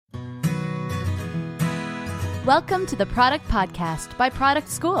Welcome to the Product Podcast by Product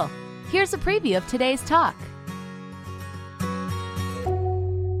School. Here's a preview of today's talk.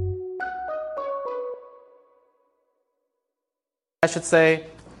 I should say,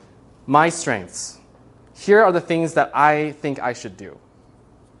 my strengths. Here are the things that I think I should do.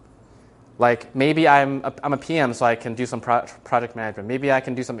 Like maybe I'm a PM, so I can do some project management. Maybe I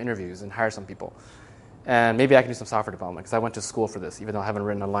can do some interviews and hire some people. And maybe I can do some software development because I went to school for this, even though I haven't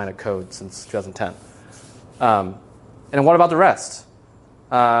written a line of code since 2010. And what about the rest?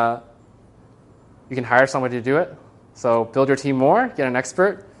 You can hire somebody to do it. So build your team more, get an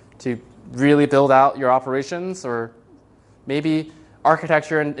expert to really build out your operations, or maybe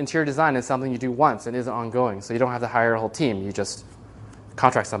architecture and interior design is something you do once and isn't ongoing. So you don't have to hire a whole team. You just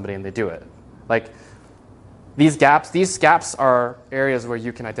contract somebody and they do it. Like these gaps are areas where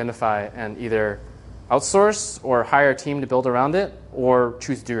you can identify and either outsource or hire a team to build around it, or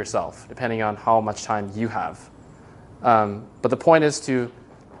choose to do yourself, depending on how much time you have. But the point is to,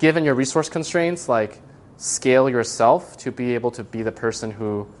 given your resource constraints, like scale yourself to be able to be the person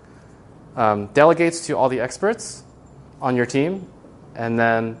who delegates to all the experts on your team, and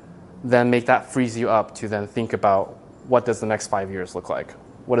then make that frees you up to then think about what does the next 5 years look like?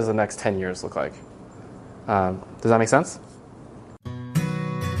 What does the next 10 years look like? Does that make sense?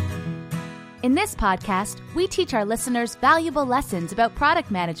 In this podcast, we teach our listeners valuable lessons about product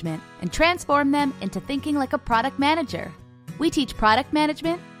management and transform them into thinking like a product manager. We teach product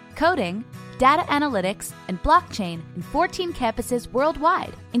management, coding, data analytics, and blockchain in 14 campuses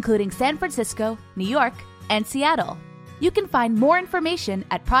worldwide, including San Francisco, New York, and Seattle. You can find more information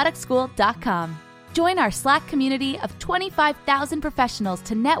at productschool.com. Join our Slack community of 25,000 professionals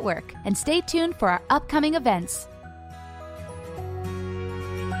to network, and stay tuned for our upcoming events.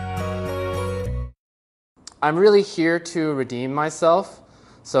 I'm really here to redeem myself.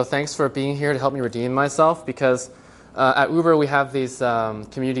 So thanks for being here to help me redeem myself, because at Uber we have these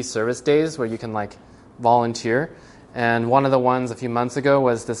community service days where you can like volunteer. And one of the ones a few months ago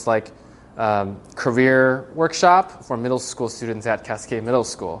was this like career workshop for middle school students at Cascade Middle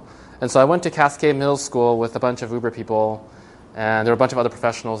School. And so I went to Cascade Middle School with a bunch of Uber people, and there were a bunch of other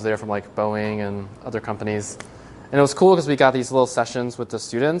professionals there from like Boeing and other companies. And it was cool because we got these little sessions with the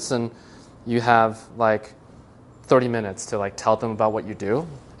students, and you have like 30 minutes to like tell them about what you do.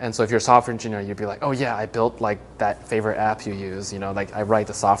 And so if you're a software engineer, you'd be like, oh yeah, I built like that favorite app you use, like I write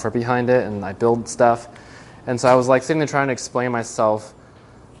the software behind it and I build stuff. And so I was like sitting there trying to explain myself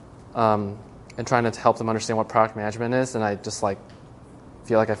and trying to help them understand what product management is, and I just like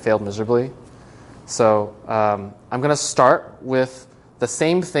feel like I failed miserably. So I'm going to start with the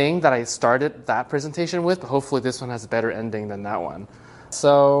same thing that I started that presentation with, but hopefully this one has a better ending than that one.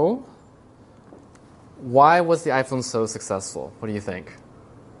 So why was the iPhone so successful? What do you think?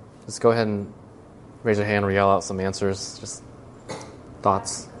 Just go ahead and raise your hand or yell out some answers. Just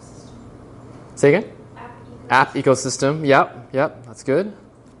thoughts. Say again? App ecosystem. Yep. That's good.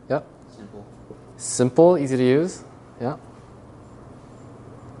 Yep. Simple, easy to use. Yep.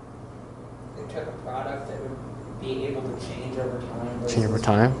 They took a product that would be able to change over time. Change over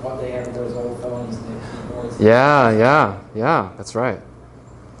time. What they have those old phones and their keyboards. Yeah. That's right.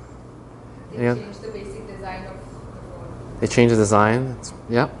 They changed the basic design of the phone. They changed the design.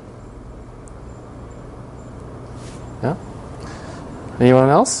 Yeah. Anyone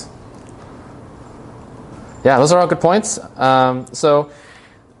else? Yeah, those are all good points.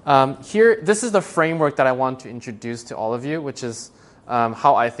 Here, this is the framework that I want to introduce to all of you, which is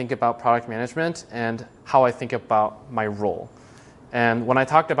how I think about product management and how I think about my role. And when I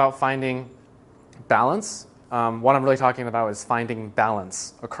talked about finding balance, what I'm really talking about is finding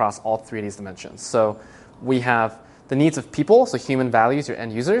balance across all three of these dimensions. So we have the needs of people, so human values, your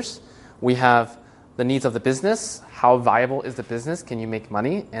end users. We have the needs of the business. How viable is the business? Can you make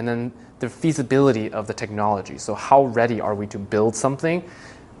money? And then the feasibility of the technology. So how ready are we to build something?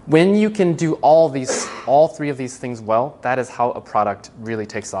 When you can do all three of these things well, that is how a product really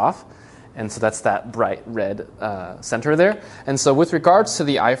takes off. And so that's that bright red center there. And so with regards to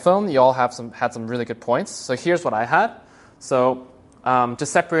the iPhone, you all had some really good points. So here's what I had. So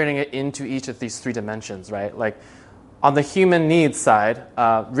just separating it into each of these three dimensions, right? Like on the human needs side,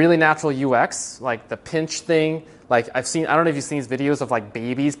 really natural UX, like the pinch thing. Like I don't know if you've seen these videos of like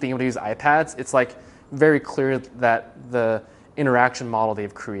babies being able to use iPads. It's like very clear that the interaction model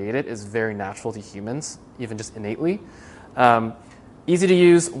they've created is very natural to humans, even just innately. Easy to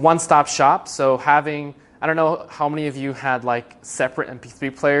use, one-stop shop. So I don't know how many of you had like separate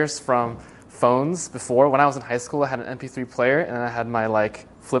MP3 players from phones before. When I was in high school, I had an MP3 player and I had my like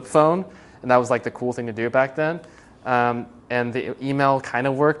flip phone, and that was like the cool thing to do back then. And the email kind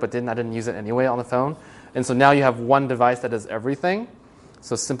of worked, but I didn't use it anyway on the phone. And so now you have one device that does everything.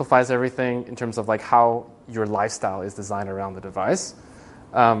 So simplifies everything in terms of like how your lifestyle is designed around the device.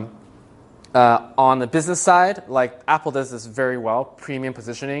 On the business side, like Apple does this very well, premium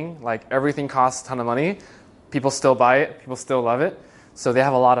positioning. Like everything costs a ton of money. People still buy it. People still love it. So they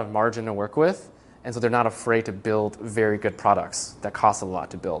have a lot of margin to work with. And so they're not afraid to build very good products that cost a lot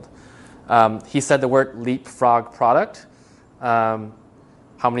to build. He said the word leapfrog product. How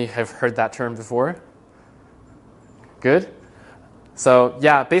many have heard that term before? Good. So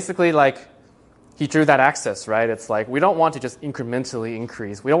yeah, basically like he drew that axis, right? It's like we don't want to just incrementally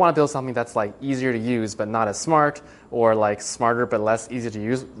increase. We don't want to build something that's like easier to use but not as smart, or like smarter but less easy to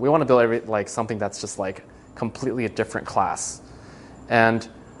use. We want to build like something that's just like completely a different class. And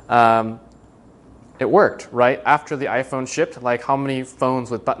it worked, right? After the iPhone shipped, like how many phones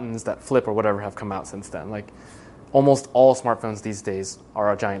with buttons that flip or whatever have come out since then? Like almost all smartphones these days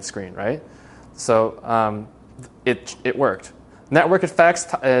are a giant screen, right? So it worked. Network effects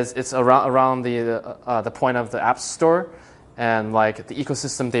it's around the point of the App Store, and like the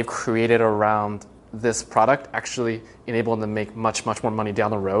ecosystem they've created around this product actually enabled them to make much more money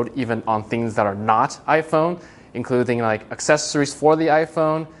down the road, even on things that are not iPhone, including like accessories for the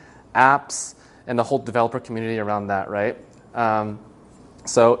iPhone, apps, and the whole developer community around that, right?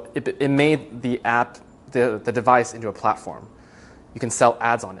 So it made the app, the device into a platform. You can sell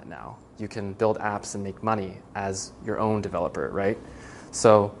ads on it now. You can build apps and make money as your own developer, right?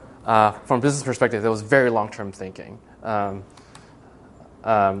 So from a business perspective, it was very long-term thinking. And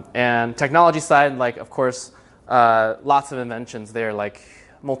technology side, like of course, lots of inventions there, like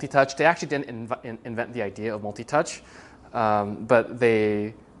multi-touch. They actually didn't invent the idea of multi-touch, but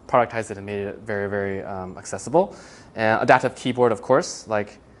they productized it and made it very accessible. And adaptive keyboard, of course,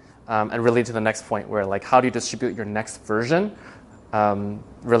 like and related to the next point where like how do you distribute your next version?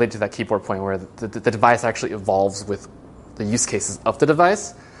 Related to that keyboard point where the device actually evolves with the use cases of the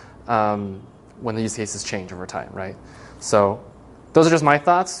device when the use cases change over time, right? So those are just my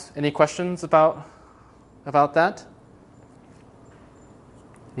thoughts. Any questions about that?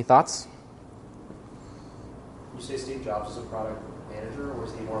 Any thoughts? You say Steve Jobs was a product manager, or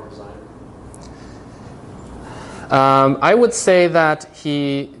was he more of a designer? I would say that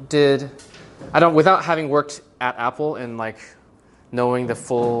he did. Without having worked at Apple and like knowing the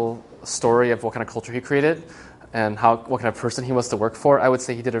full story of what kind of culture he created and what kind of person he was to work for, I would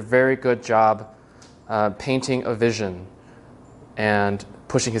say he did a very good job painting a vision and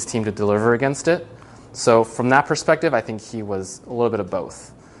pushing his team to deliver against it. So from that perspective, I think he was a little bit of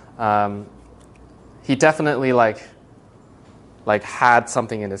both. He definitely like had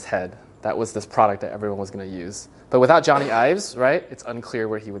something in his head that was this product that everyone was going to use. But without Johnny Ives, right, it's unclear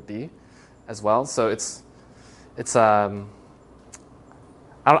where he would be as well. So it's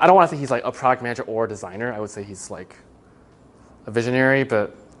I don't want to say he's like a product manager or a designer. I would say he's like a visionary,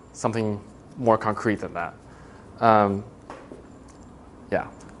 but something more concrete than that.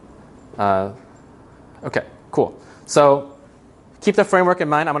 Okay, cool. So keep the framework in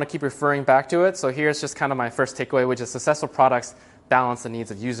mind. I'm going to keep referring back to it. So here's just kind of my first takeaway, which is successful products balance the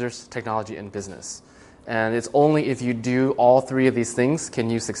needs of users, technology, and business. And it's only if you do all three of these things can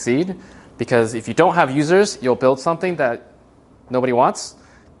you succeed. Because if you don't have users, you'll build something that nobody wants.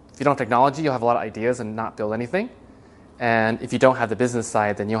 If you don't have technology, you'll have a lot of ideas and not build anything. And if you don't have the business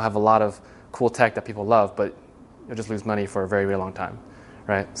side, then you'll have a lot of cool tech that people love, but you'll just lose money for a very long time,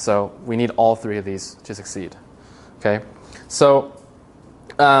 right? So we need all three of these to succeed, okay? So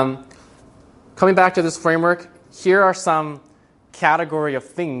coming back to this framework, here are some category of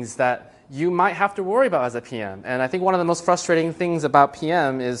things that you might have to worry about as a PM. And I think one of the most frustrating things about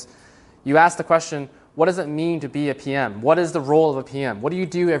PM is you ask the question, what does it mean to be a PM? What is the role of a PM? What do you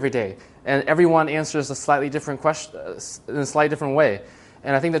do every day? And everyone answers a slightly different question in a slightly different way.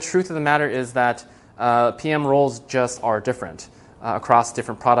 And I think the truth of the matter is that PM roles just are different across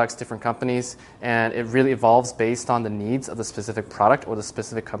different products, different companies, and it really evolves based on the needs of the specific product or the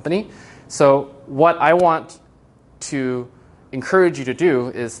specific company. So what I want to encourage you to do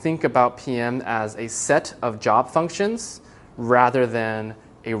is think about PM as a set of job functions rather than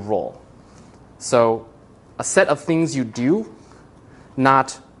a role. So a set of things you do,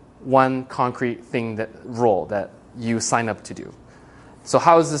 not one concrete role that you sign up to do. So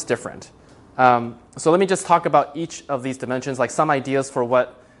how is this different? So let me just talk about each of these dimensions, like some ideas for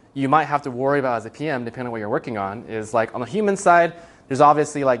what you might have to worry about as a PM, depending on what you're working on, is like on the human side, there's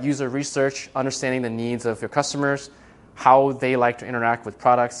obviously like user research, understanding the needs of your customers, how they like to interact with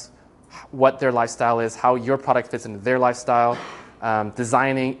products, what their lifestyle is, how your product fits into their lifestyle,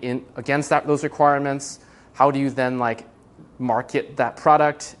 designing against those requirements. How do you then like market that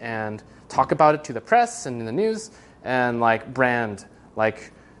product and talk about it to the press and in the news, and like brand,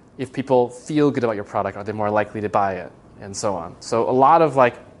 like if people feel good about your product, are they more likely to buy it, and so on. So a lot of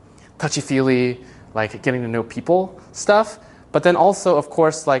like touchy-feely, like getting to know people stuff, but then also, of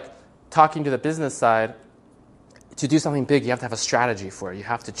course, like talking to the business side. To do something big, you have to have a strategy for it. You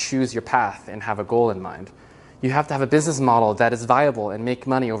have to choose your path and have a goal in mind. You have to have a business model that is viable and make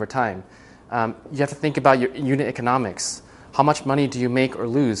money over time. You have to think about your unit economics. How much money do you make or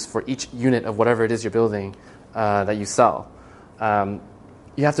lose for each unit of whatever it is you're building that you sell?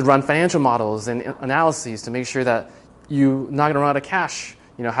 You have to run financial models and analyses to make sure that you're not going to run out of cash,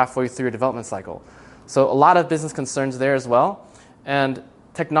 halfway through your development cycle. So a lot of business concerns there as well. And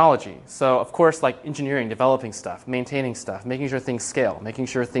technology. So of course, like engineering, developing stuff, maintaining stuff, making sure things scale, making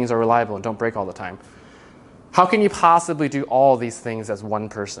sure things are reliable and don't break all the time. How can you possibly do all these things as one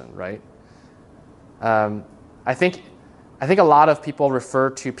person, right? I think a lot of people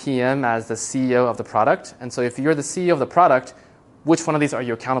refer to PM as the CEO of the product. And so if you're the CEO of the product, which one of these are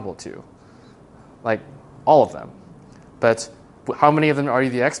you accountable to? Like all of them. But how many of them are you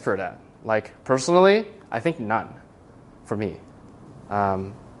the expert at? Like personally, I think none for me.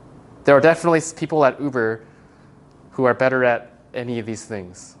 There are definitely people at Uber who are better at any of these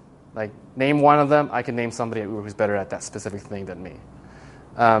things. Like, name one of them, I can name somebody at Uber who's better at that specific thing than me.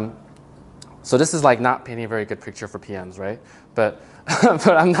 So this is like not painting a very good picture for PMs, right? But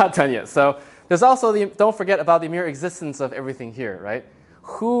but I'm not done yet. So there's also don't forget about the mere existence of everything here, right?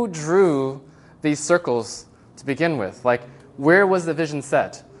 Who drew these circles to begin with? Like, where was the vision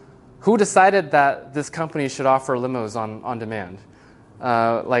set? Who decided that this company should offer limos on demand?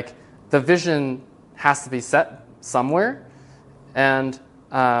 Like, the vision has to be set somewhere. And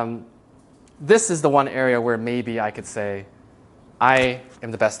this is the one area where maybe I could say, I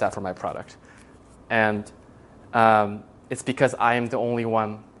am the best at for my product. And it's because I am the only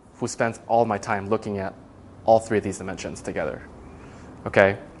one who spends all my time looking at all three of these dimensions together.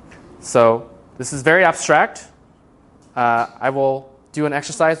 Okay? So this is very abstract. I will do an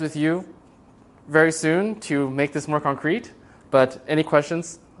exercise with you very soon to make this more concrete. But any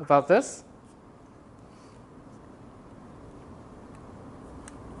questions about this?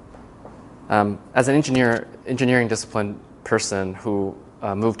 As an engineering discipline person who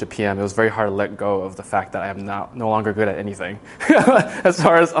moved to PM, it was very hard to let go of the fact that I am no longer good at anything as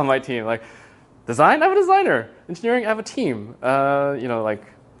far as on my team. Like, design, I have a designer. Engineering, I have a team.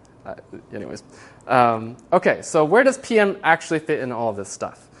 Anyways. Okay, so where does PM actually fit in all of this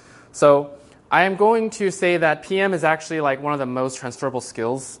stuff? So I am going to say that PM is actually like one of the most transferable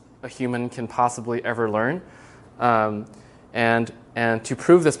skills a human can possibly ever learn. And to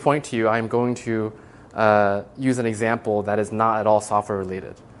prove this point to you, I am going to use an example that is not at all software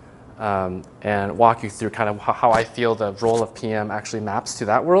related and walk you through kind of how I feel the role of PM actually maps to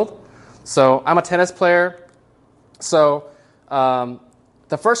that world. So I'm a tennis player. So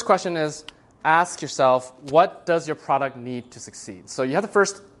the first question is, ask yourself, what does your product need to succeed? So you have to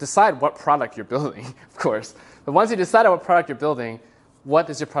first decide what product you're building, of course. But once you decide what product you're building, what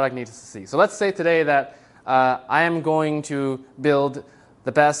does your product need to succeed? So let's say today that I am going to build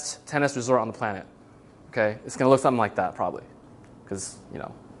the best tennis resort on the planet. Okay, it's going to look something like that probably, because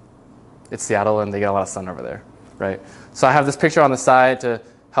it's Seattle and they get a lot of sun over there, right? So I have this picture on the side to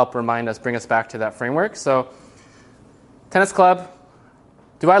help bring us back to that framework. So tennis club.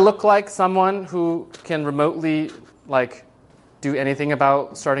 Do I look like someone who can remotely do anything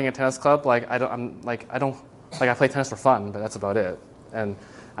about starting a tennis club? I play tennis for fun, but that's about it. And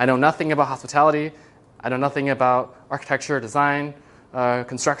I know nothing about hospitality. I know nothing about architecture, design,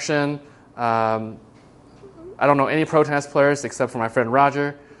 construction. I don't know any pro tennis players except for my friend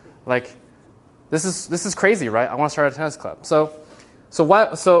Roger. This is crazy, right? I want to start a tennis club.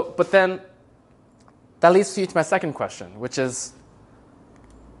 But then that leads you to my second question, which is,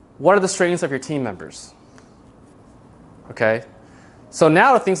 what are the strengths of your team members? Okay, so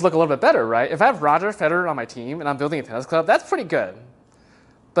now things look a little bit better, right? If I have Roger Federer on my team and I'm building a tennis club, that's pretty good.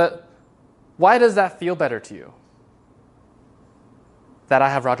 But why does that feel better to you? That I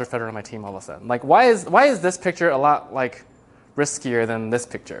have Roger Federer on my team all of a sudden. Why is this picture a lot riskier than this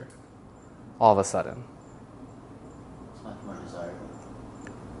picture all of a sudden? It's much more desirable.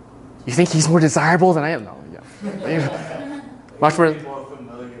 You think he's more desirable than I am? No, yeah. Much more.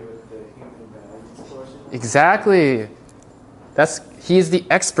 Exactly. He's the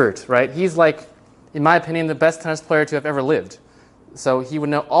expert, right? He's in my opinion, the best tennis player to have ever lived. So he would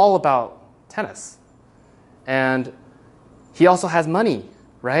know all about tennis. And he also has money,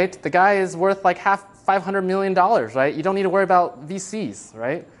 right? The guy is worth $500 million, right? You don't need to worry about VCs,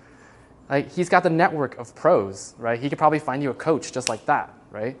 right? He's got the network of pros, right? He could probably find you a coach just like that,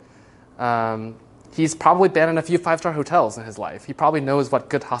 right? He's probably been in a few 5-star hotels in his life. He probably knows what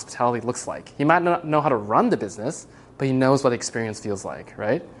good hospitality looks like. He might not know how to run the business, but he knows what the experience feels like,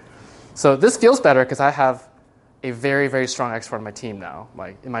 right? So this feels better because I have a very, very strong expert on my team now.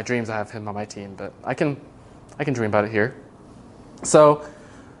 Like in my dreams, I have him on my team, but I can dream about it here. So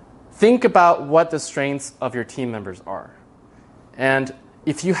think about what the strengths of your team members are. And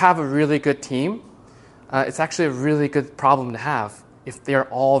if you have a really good team, it's actually a really good problem to have if they're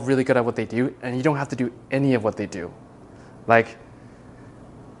all really good at what they do and you don't have to do any of what they do. Like,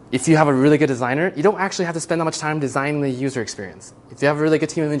 if you have a really good designer, you don't actually have to spend that much time designing the user experience. If you have a really good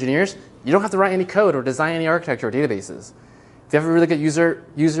team of engineers, you don't have to write any code or design any architecture or databases. If you have a really good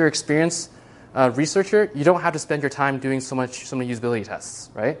user experience researcher, you don't have to spend your time doing so many usability tests,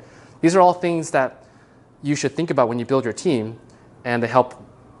 right? These are all things that you should think about when you build your team, and they help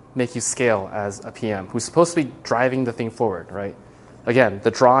make you scale as a PM who's supposed to be driving the thing forward, right? Again, the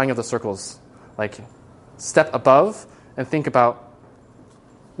drawing of the circles, like step above and think about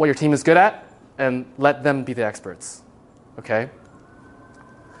what your team is good at and let them be the experts, okay?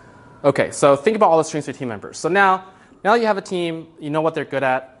 Okay, so think about all the strengths of your team members. So now you have a team, you know what they're good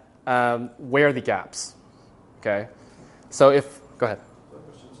at, where are the gaps, okay? So go ahead.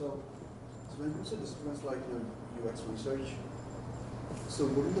 So when it comes to disciplines like UX research, so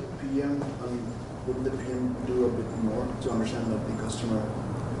wouldn't the PM do a bit more to understand like the customer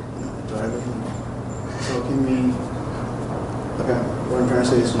driving? So can we, what I'm trying to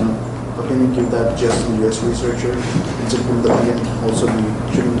say is, how can we give that just to the UX researcher and shouldn't the PM also be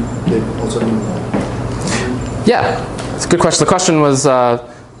involved? Yeah, it's a good question. The question was,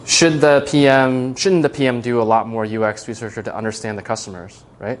 shouldn't the PM do a lot more UX researcher to understand the customers,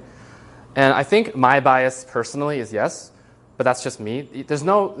 right? And I think my bias personally is yes, but that's just me. There's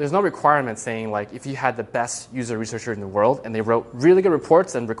no requirement saying like if you had the best user researcher in the world and they wrote really good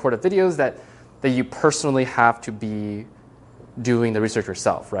reports and recorded videos that you personally have to be doing the research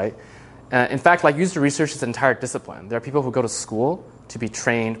yourself, right? In fact, like user research is an entire discipline. There are people who go to school to be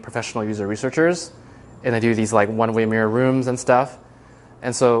trained professional user researchers, and they do these like one-way mirror rooms and stuff.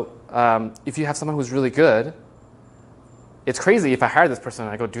 And so if you have someone who's really good, it's crazy if I hire this person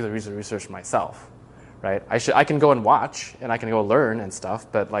and I go do the user research myself, right? I can go and watch and I can go learn and stuff,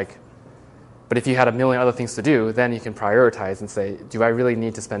 but if you had a million other things to do, then you can prioritize and say, do I really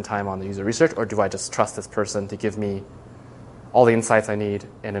need to spend time on the user research, or do I just trust this person to give me all the insights I need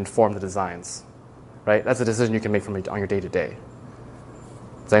and inform the designs, right? That's a decision you can make on your day-to-day.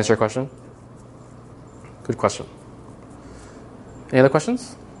 Does that answer your question? Good question. Any other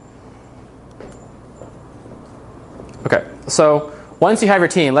questions? Okay, so once you have your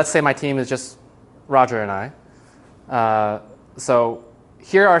team, let's say my team is just Roger and I. So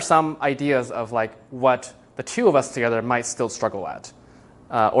here are some ideas of like what the two of us together might still struggle at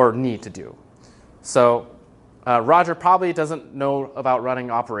or need to do. So Roger probably doesn't know about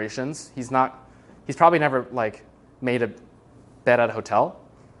running operations. He's probably never like made a bed at a hotel,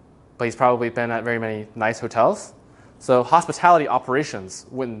 but he's probably been at very many nice hotels. So hospitality operations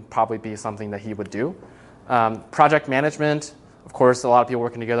wouldn't probably be something that he would do. Project management, of course, a lot of people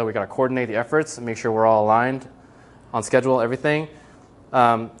working together. We got to coordinate the efforts and make sure we're all aligned on schedule, everything.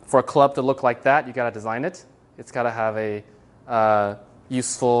 For a club to look like that, you got to design it. It's got to have a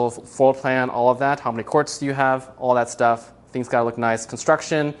useful floor plan, all of that. How many courts do you have? All that stuff. Things got to look nice.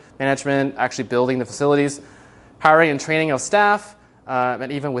 Construction, management, actually building the facilities, hiring and training of staff,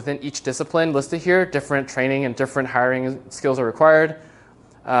 and even within each discipline listed here, different training and different hiring skills are required.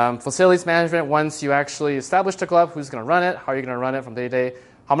 Facilities management, once you actually establish the club, who's going to run it? How are you going to run it from day to day?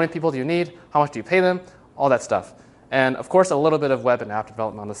 How many people do you need? How much do you pay them? All that stuff. And of course, a little bit of web and app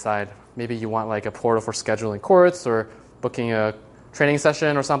development on the side. Maybe you want like a portal for scheduling courts or booking a training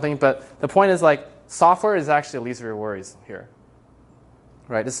session or something. But the point is like software is actually the least of your worries here,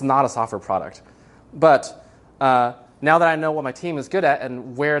 right? This is not a software product. But now that I know what my team is good at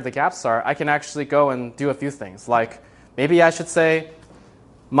and where the gaps are, I can actually go and do a few things. Like maybe I should say,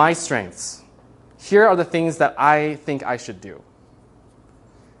 my strengths. Here are the things that I think I should do.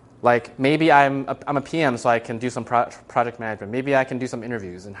 Like maybe I'm a PM, so I can do some project management. Maybe I can do some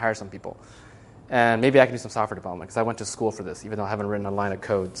interviews and hire some people. And maybe I can do some software development because I went to school for this, even though I haven't written a line of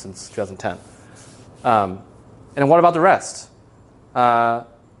code since 2010. And what about the rest?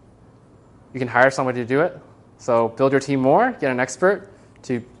 You can hire somebody to do it. So build your team more, get an expert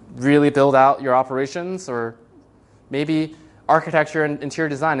to really build out your operations, or maybe architecture and interior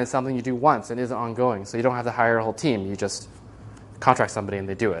design is something you do once and isn't ongoing, so you don't have to hire a whole team. You just contract somebody and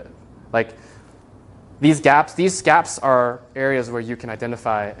they do it. Like these gaps are areas where you can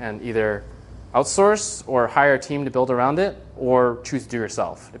identify and either outsource or hire a team to build around it, or choose to do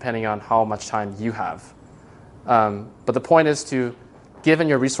yourself, depending on how much time you have. But the point is to, given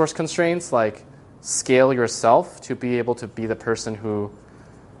your resource constraints, like scale yourself to be able to be the person who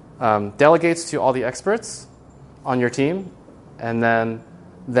delegates to all the experts on your team, and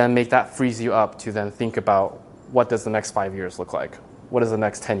then make that frees you up to then think about what does the next 5 years look like? What does the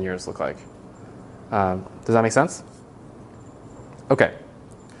next 10 years look like? Does that make sense? Okay,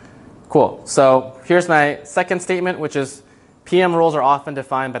 cool. So here's my second statement, which is PM roles are often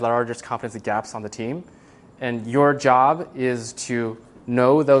defined by the largest competency gaps on the team. And your job is to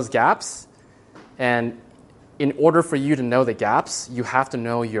know those gaps. And in order for you to know the gaps, you have to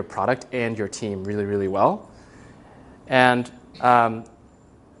know your product and your team really, really well. And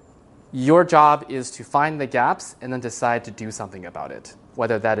your job is to find the gaps and then decide to do something about it.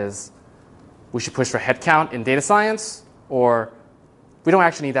 Whether that is, we should push for headcount in data science, or we don't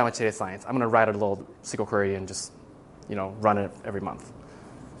actually need that much data science. I'm going to write a little SQL query and just, run it every month.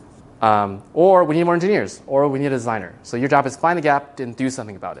 Or we need more engineers, or we need a designer. So your job is find the gap and do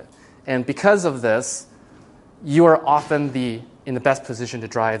something about it. And because of this, you are often in the best position to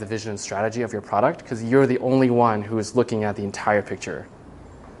drive the vision and strategy of your product, because you're the only one who is looking at the entire picture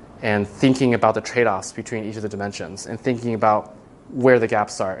and thinking about the trade-offs between each of the dimensions and thinking about where the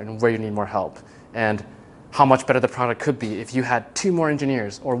gaps are and where you need more help and how much better the product could be if you had 2 more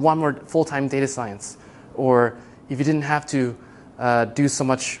engineers or 1 more full-time data science, or if you didn't have to do so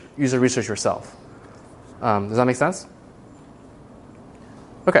much user research yourself. Does that make sense?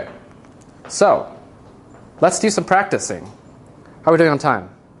 Okay, so let's do some practicing. How are we doing on time?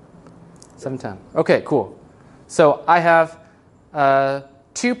 7:10. Okay, cool. So I have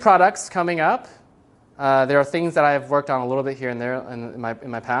 2 products coming up. There are things that I've worked on a little bit here and there in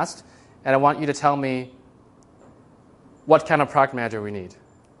my past, and I want you to tell me what kind of product manager we need.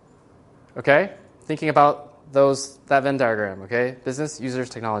 Okay? Thinking about that Venn diagram, okay? Business, users,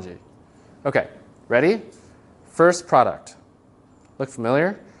 technology. Okay, ready? First product. Look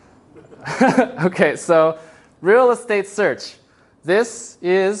familiar? Okay, so real estate search. This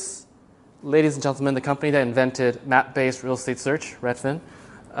is, ladies and gentlemen, the company that invented map-based real estate search, Redfin.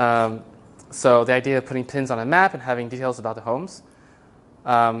 So the idea of putting pins on a map and having details about the homes.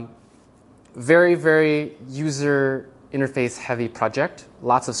 Very, very user interface heavy project.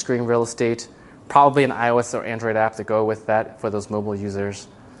 Lots of screen real estate. Probably an iOS or Android app to go with that for those mobile users.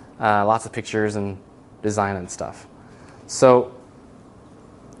 Lots of pictures and design and stuff. So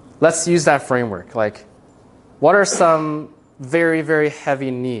let's use that framework. Like, what are some very, very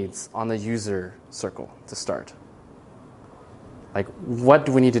heavy needs on the user circle to start? Like, what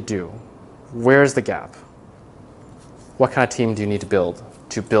do we need to do? Where's the gap? What kind of team do you need to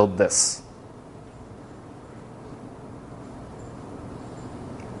build this?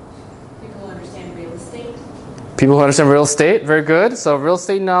 People who understand real estate. People who understand real estate, very good. So real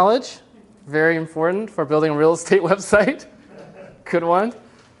estate knowledge, very important for building a real estate website. Good one.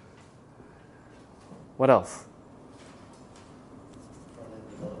 What else?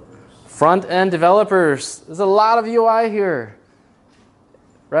 Front-end developers. There's a lot of UI here,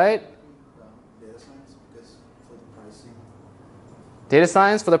 right? Data science, because for the pricing. Data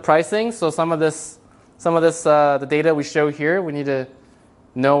science for the pricing. So some of this, the data we show here, we need to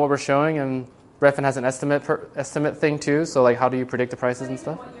know what we're showing, and Redfin has an estimate thing too. So like, how do you predict the prices and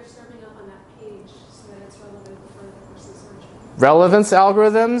stuff? What you're serving up on that page so that it's relevant for the person searching. Relevance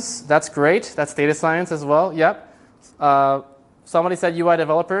algorithms. That's great. That's data science as well. Yep. Somebody said UI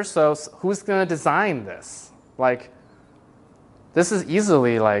developers. So who's going to design this? Like, this is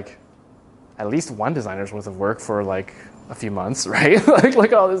easily like at least one designer's worth of work for like a few months, right? Like, look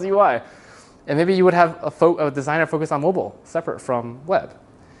at all this UI. And maybe you would have a designer focused on mobile, separate from web.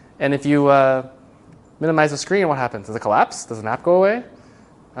 And if you minimize the screen, what happens? Does it collapse? Does an app go away?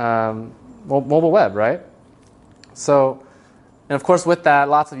 Mobile web, right? So, and of course with that,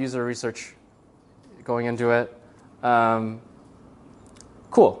 lots of user research going into it.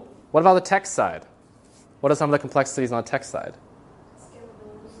 Cool. What about the tech side? What are some of the complexities on the tech side?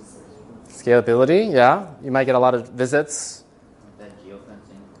 Scalability, yeah. You might get a lot of visits. That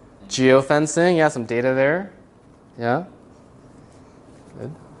geofencing. Geofencing, yeah, some data there. Yeah.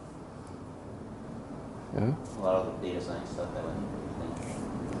 Good. Yeah. A lot of the data science stuff that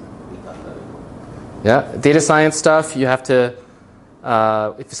we talked about before. Yeah, data science stuff, you have to,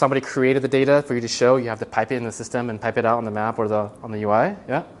 if somebody created the data for you to show, you have to pipe it in the system and pipe it out on the map or on the UI.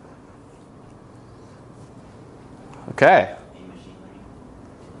 Yeah. Okay.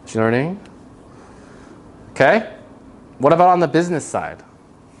 Machine learning. Okay. What about on the business side?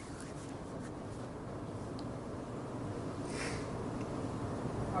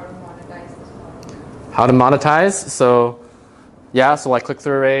 How to monetize this How to monetize? So, yeah, so like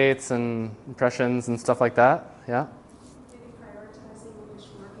click-through rates and impressions and stuff like that. Yeah. Maybe prioritizing which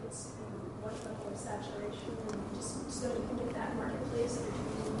markets and what level of saturation, and just so you can get that marketplace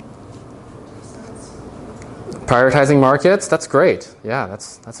between. Prioritizing markets. That's great. Yeah,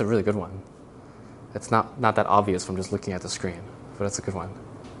 that's a really good one. It's not that obvious from just looking at the screen, but it's a good one.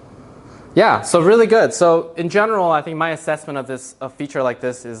 Yeah, so really good. So in general, I think my assessment of a feature like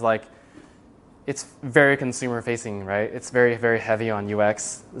this is like, it's very consumer facing, right? It's very, very heavy on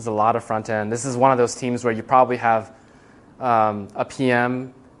UX. There's a lot of front end. This is one of those teams where you probably have a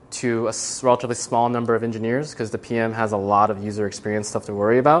PM to a relatively small number of engineers, because the PM has a lot of user experience stuff to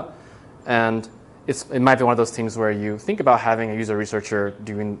worry about. And it might be one of those teams where you think about having a user researcher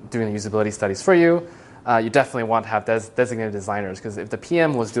doing the usability studies for you. You definitely want to have designated designers, because if the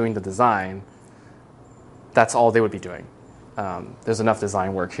PM was doing the design, that's all they would be doing. There's enough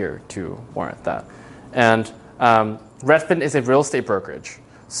design work here to warrant that. And Redfin is a real estate brokerage.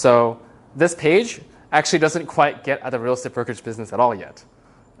 So this page actually doesn't quite get at the real estate brokerage business at all yet.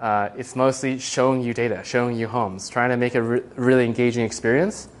 It's mostly showing you data, showing you homes, trying to make a really engaging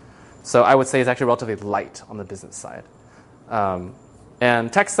experience. So I would say it's actually relatively light on the business side.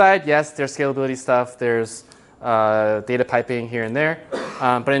 And tech side, yes, there's scalability stuff. There's data piping here and there.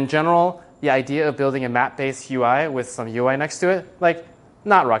 But in general, the idea of building a map-based UI with some UI next to it, like,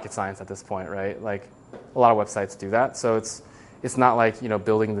 not rocket science at this point, right? Like, a lot of websites do that. So it's not like,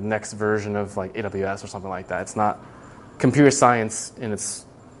 building the next version of like AWS or something like that. It's not computer science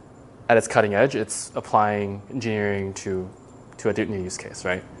at its cutting edge. It's applying engineering to a new use case,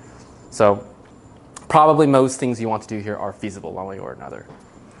 right? So probably most things you want to do here are feasible one way or another,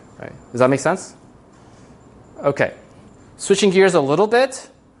 right? Does that make sense? Okay. Switching gears a little bit.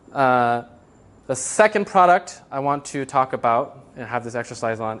 The second product I want to talk about and have this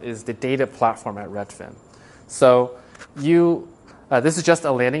exercise on is the data platform at Redfin. So this is just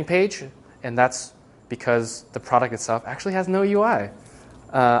a landing page, and that's because the product itself actually has no UI.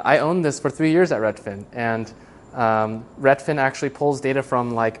 I owned this for 3 years at Redfin, and Redfin actually pulls data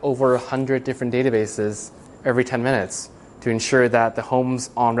from like over 100 different databases every 10 minutes to ensure that the homes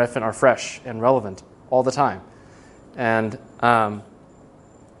on Redfin are fresh and relevant all the time. And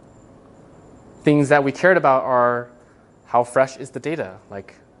things that we cared about are how fresh is the data?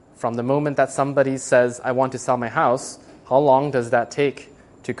 Like, from the moment that somebody says, I want to sell my house, how long does that take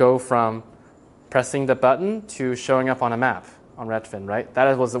to go from pressing the button to showing up on a map on Redfin, right?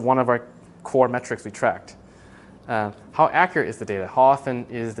 That was one of our core metrics we tracked. How accurate is the data? How often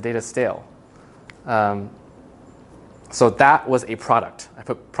is the data stale? So that was a product. I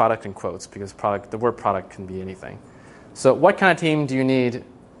put product in quotes because the word product can be anything. So what kind of team do you need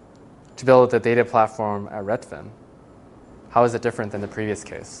to build the data platform at Redfin? How is it different than the previous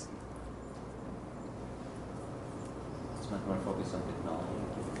case? It's much more focused on technology.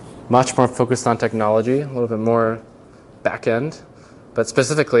 Much more focused on technology, a little bit more back end. But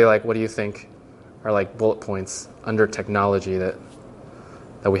specifically, like, what do you think are like bullet points under technology that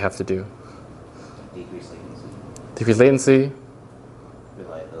we have to do? Decrease latency. Decrease latency.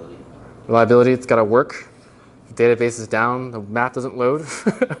 Reliability. Reliability, it's got to work. If the database is down, the map doesn't load,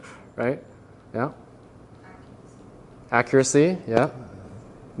 right? Yeah. Accuracy, yeah.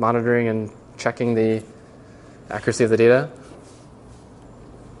 Monitoring and checking the accuracy of the data.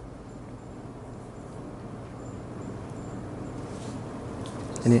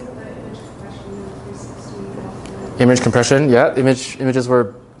 Any? Image compression, yeah. Images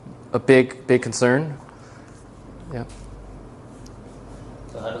were a big concern. Yeah.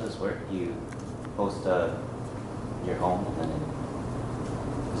 So how does this work? You post your home, and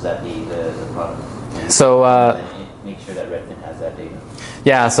then does that be the product? So and then make sure that Redfin has that data.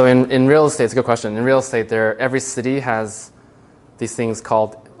 Yeah. So in real estate, it's a good question. In real estate, every city has these things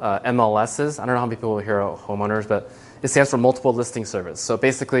called MLSs. I don't know how many people will hear homeowners, but it stands for Multiple Listing Service. So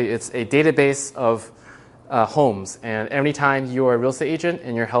basically, it's a database of homes, and every time you are a real estate agent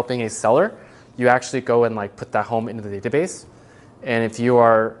and you're helping a seller, you actually go and like put that home into the database. And if you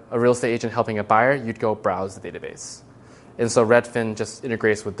are a real estate agent helping a buyer, you'd go browse the database. And so Redfin just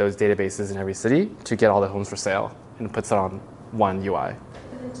integrates with those databases in every city to get all the homes for sale and puts it on one UI. And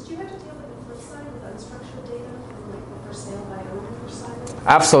then did you have to deal with the flip side with unstructured data from like the for sale by owner side?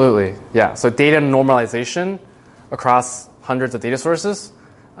 Absolutely, yeah. So data normalization across hundreds of data sources,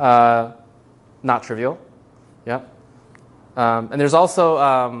 not trivial. Yeah. And there's also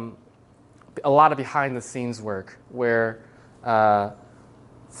a lot of behind-the-scenes work where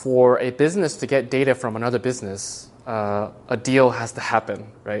for a business to get data from another business, a deal has to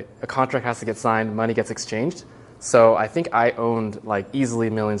happen, right? A contract has to get signed, money gets exchanged. So I think I owned like easily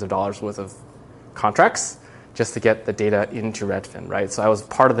millions of dollars worth of contracts just to get the data into Redfin, right? So I was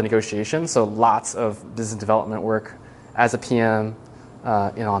part of the negotiation. So lots of business development work as a PM,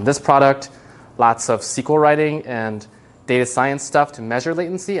 on this product, lots of SQL writing and data science stuff to measure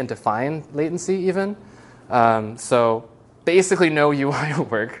latency and define latency even. So basically no UI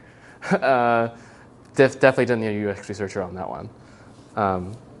work. Definitely didn't need a UX researcher on that one.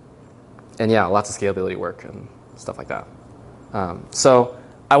 And yeah, lots of scalability work and stuff like that. So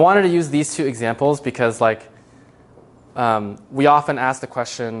I wanted to use these two examples because we often ask the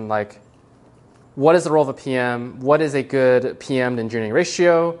question what is the role of a PM? What is a good PM to engineering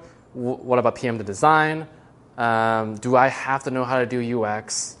ratio? What about PM to design? Do I have to know how to do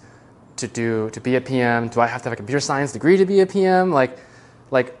UX to be a PM? Do I have to have a computer science degree to be a PM?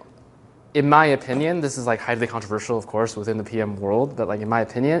 In my opinion, this is highly controversial, of course, within the PM world. But in my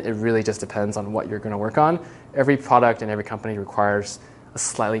opinion, it really just depends on what you're going to work on. Every product and every company requires a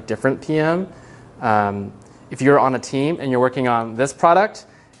slightly different PM. If you're on a team and you're working on this product,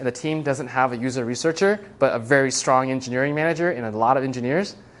 and the team doesn't have a user researcher, but a very strong engineering manager and a lot of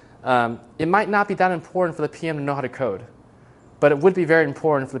engineers, it might not be that important for the PM to know how to code. But it would be very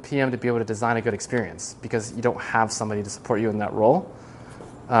important for the PM to be able to design a good experience because you don't have somebody to support you in that role.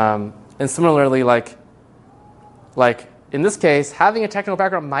 And similarly, in this case, having a technical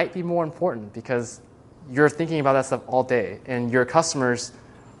background might be more important because you're thinking about that stuff all day, and your customers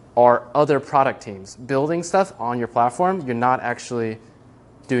are other product teams building stuff on your platform. You're not actually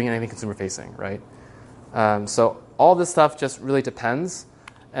doing anything consumer facing, right? So all this stuff just really depends.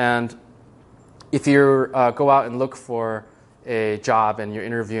 And if you go out and look for a job and you're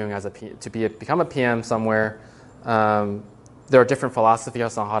interviewing become a PM somewhere, there are different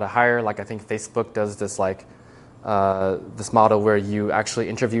philosophies on how to hire. I think Facebook does this this model where you actually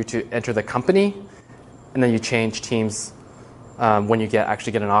interview to enter the company, and then you change teams when you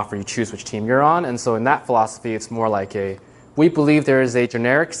actually get an offer. You choose which team you're on, and so in that philosophy, it's more we believe there is a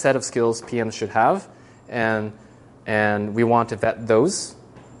generic set of skills PMs should have, and we want to vet those.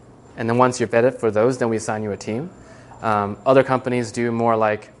 And then once you're vetted for those, then we assign you a team. Other companies do more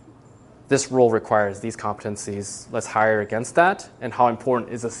this role requires these competencies. Let's hire against that. And how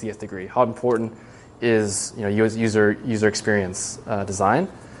important is a CS degree? How important is user experience design?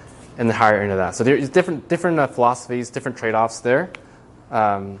 And then hire into that. So there's different philosophies, different trade-offs there.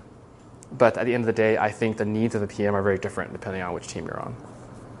 But at the end of the day, I think the needs of the PM are very different depending on which team you're on.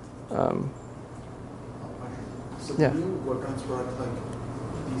 So yeah. when you work on product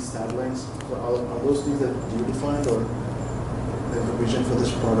these taglines, are those things that you defined, or the vision for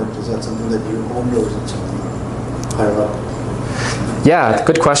this product, is that something that you own, or is it something higher up? Yeah,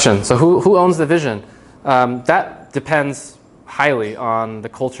 good question. So who owns the vision? That depends highly on the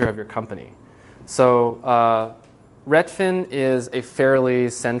culture of your company. So Redfin is a fairly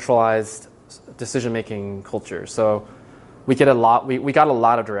centralized decision-making culture. So we got a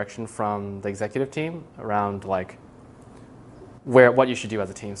lot of direction from the executive team around what you should do as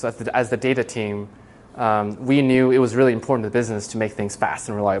a team. So as the data team, we knew it was really important to the business to make things fast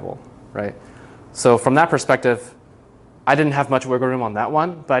and reliable, right? So from that perspective, I didn't have much wiggle room on that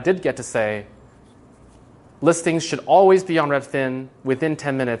one, but I did get to say listings should always be on Redfin within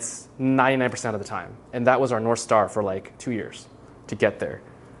 10 minutes, 99% of the time. And that was our North Star for 2 years to get there.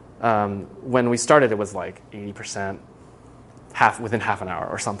 When we started, it was 80%, within half an hour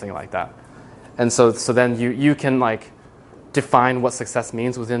or something like that. And so then you can define what success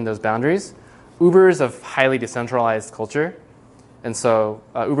means within those boundaries. Uber is a highly decentralized culture. And so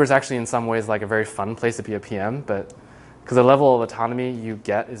Uber is actually in some ways a very fun place to be a PM, but because the level of autonomy you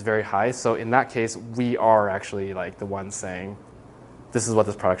get is very high. So in that case, we are actually the ones saying, this is what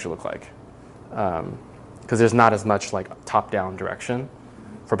this product should look like. Because there's not as much top-down direction,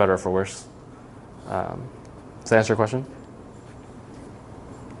 for better or for worse. Does that answer your question?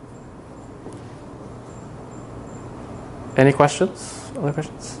 Any questions? Other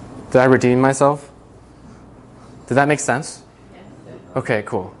questions? Did I redeem myself? Did that make sense? Yes. Okay,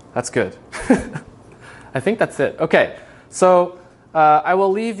 cool. That's good. I think that's it. Okay, so I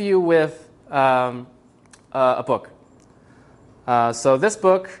will leave you with a book. So this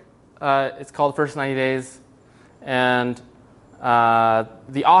book, it's called First 90 Days, and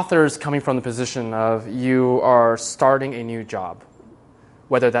the author is coming from the position of you are starting a new job,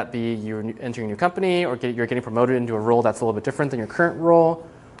 whether that be you're entering a new company or you're getting promoted into a role that's a little bit different than your current role.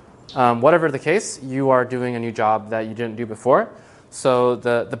 Whatever the case, you are doing a new job that you didn't do before. So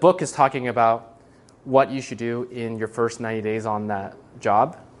the book is talking about what you should do in your first 90 days on that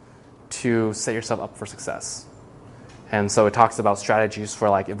job to set yourself up for success. And so it talks about strategies for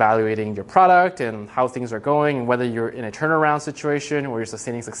evaluating your product and how things are going and whether you're in a turnaround situation or you're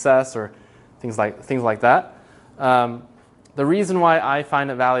sustaining success or things like that. The reason why I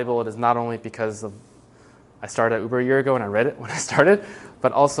find it valuable is not only because I started at Uber a year ago and I read it when I started,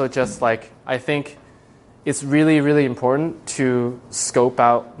 but also just like I think it's really, really important to scope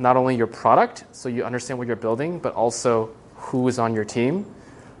out not only your product, so you understand what you're building, but also who is on your team.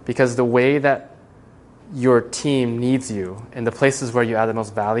 Because the way that your team needs you and the places where you add the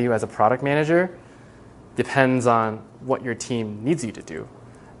most value as a product manager depends on what your team needs you to do.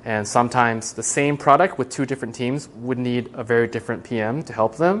 And sometimes the same product with two different teams would need a very different PM to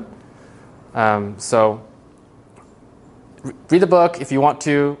help them. So read the book if you want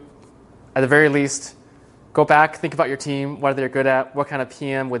to. At the very least, go back, think about your team, what they're good at, what kind of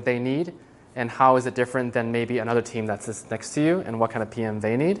PM would they need, and how is it different than maybe another team that's next to you, and what kind of PM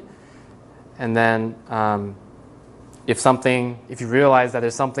they need. And then if you realize that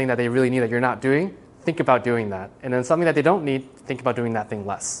there's something that they really need that you're not doing, think about doing that. And then something that they don't need, think about doing that thing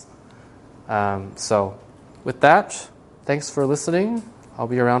less. So with that, thanks for listening. I'll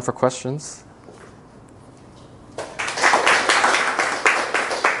be around for questions.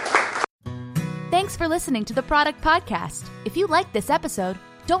 Thanks for listening to the Product Podcast. If you liked this episode,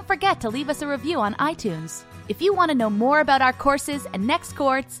 don't forget to leave us a review on iTunes. If you want to know more about our courses and next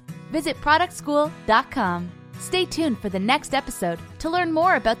cohorts, visit productschool.com. Stay tuned for the next episode to learn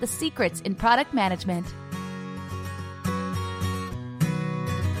more about the secrets in product management.